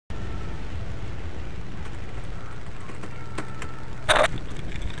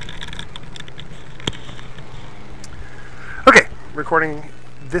recording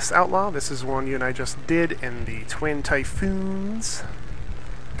this Outlaw. This is one you and I just did in the twin Typhoons.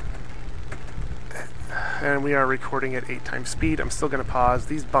 And we are recording at 8 times speed. I'm still going to pause.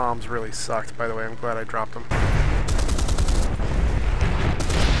 These bombs really sucked, by the way. I'm glad I dropped them.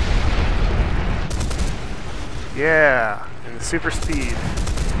 Yeah, and the super speed.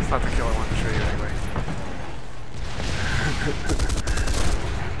 It's not the kill I want to show you anyway.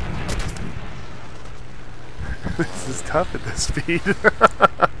 This is tough at this speed.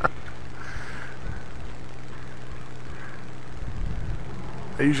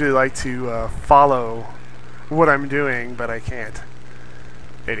 I usually like to follow what I'm doing, but I can't.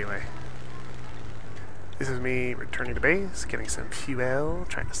 Anyway. This is me returning to base, getting some fuel,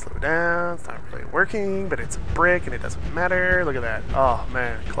 trying to slow down. It's not really working, but it's a brick and it doesn't matter. Look at that. Oh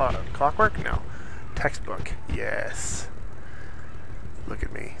man, clockwork? No. Textbook. Yes. Look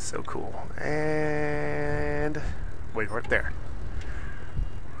at me. So cool. And wait for it. There.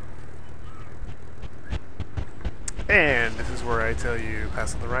 And this is where I tell you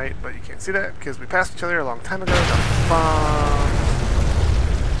pass on the right, but you can't see that because we passed each other a long time ago.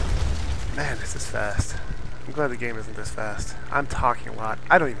 Man, this is fast. I'm glad the game isn't this fast. I'm talking a lot.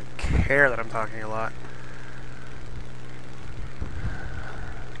 I don't even care that I'm talking a lot.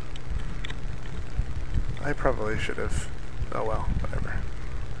 I probably should have... Oh well, whatever.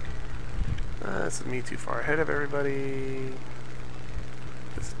 This is me too far ahead of everybody.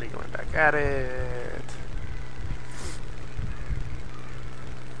 This is me going back at it.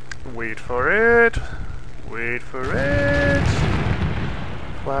 Wait for it. Wait for it.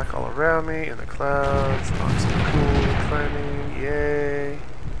 Black all around me in the clouds. Awesome, cool climbing. Yay.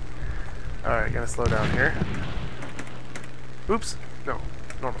 Alright, gotta slow down here. Oops. No.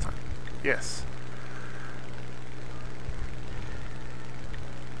 Normal time. Yes.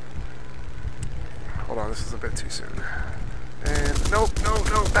 Hold on, this is a bit too soon. And nope, no,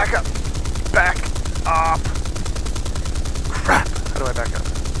 back up. Back up. Crap. How do I back up?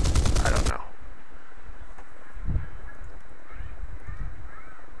 I don't know.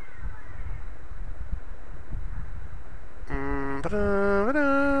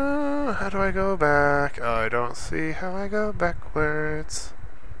 How do I go back? Oh, I don't see how I go backwards.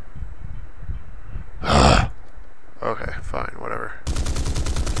 Okay, fine, whatever.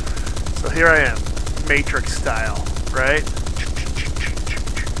 So here I am, Matrix style, right?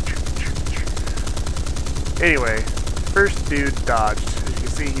 Anyway, first dude dodged. As you can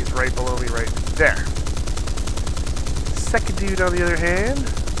see, he's right below me right there. Second dude, on the other hand,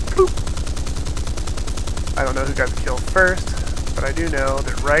 boop. I don't know who got the kill first, but I do know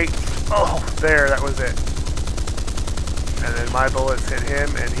that right, oh, there, that was it. And then my bullets hit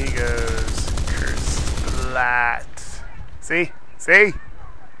him, and he goes kersplat. See? See?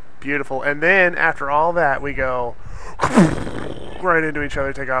 Beautiful. And then, after all that, we go right into each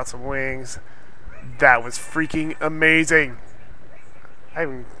other, take out some wings. That was freaking amazing.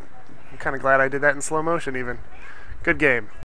 I'm kind of glad I did that in slow motion, even. Good game.